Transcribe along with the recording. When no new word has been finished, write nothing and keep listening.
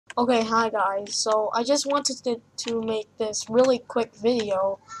Okay, hi guys. So I just wanted to make this really quick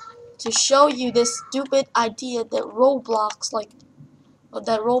video to show you this stupid idea that Roblox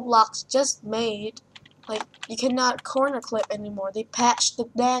just made. Like, you cannot corner clip anymore. They patched the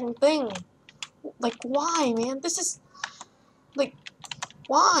dang thing. Like, why, man? This is like,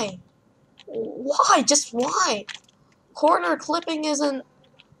 why? Why? Just why? Corner clipping isn't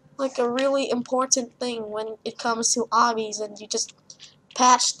like a really important thing when it comes to obbies, and you just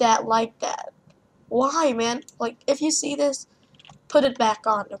patch that like that. Why, man? Like, if you see this, put it back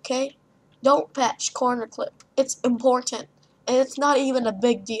on, okay? Don't patch corner clip. It's important, and it's not even a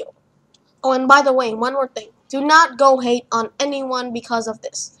big deal. Oh, and by the way, one more thing. Do not go hate on anyone because of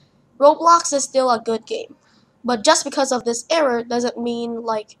this. Roblox is still a good game, but just because of this error doesn't mean,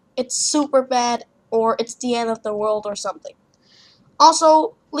 like, it's super bad or it's the end of the world or something.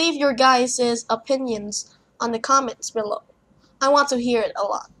 Also, leave your guys' opinions on the comments below. I want to hear it a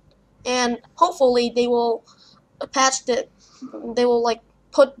lot. And hopefully they will patch it. They will like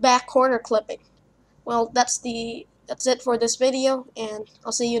put back corner clipping. Well, that's it for this video, and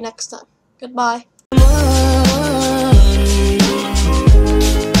I'll see you next time. Goodbye.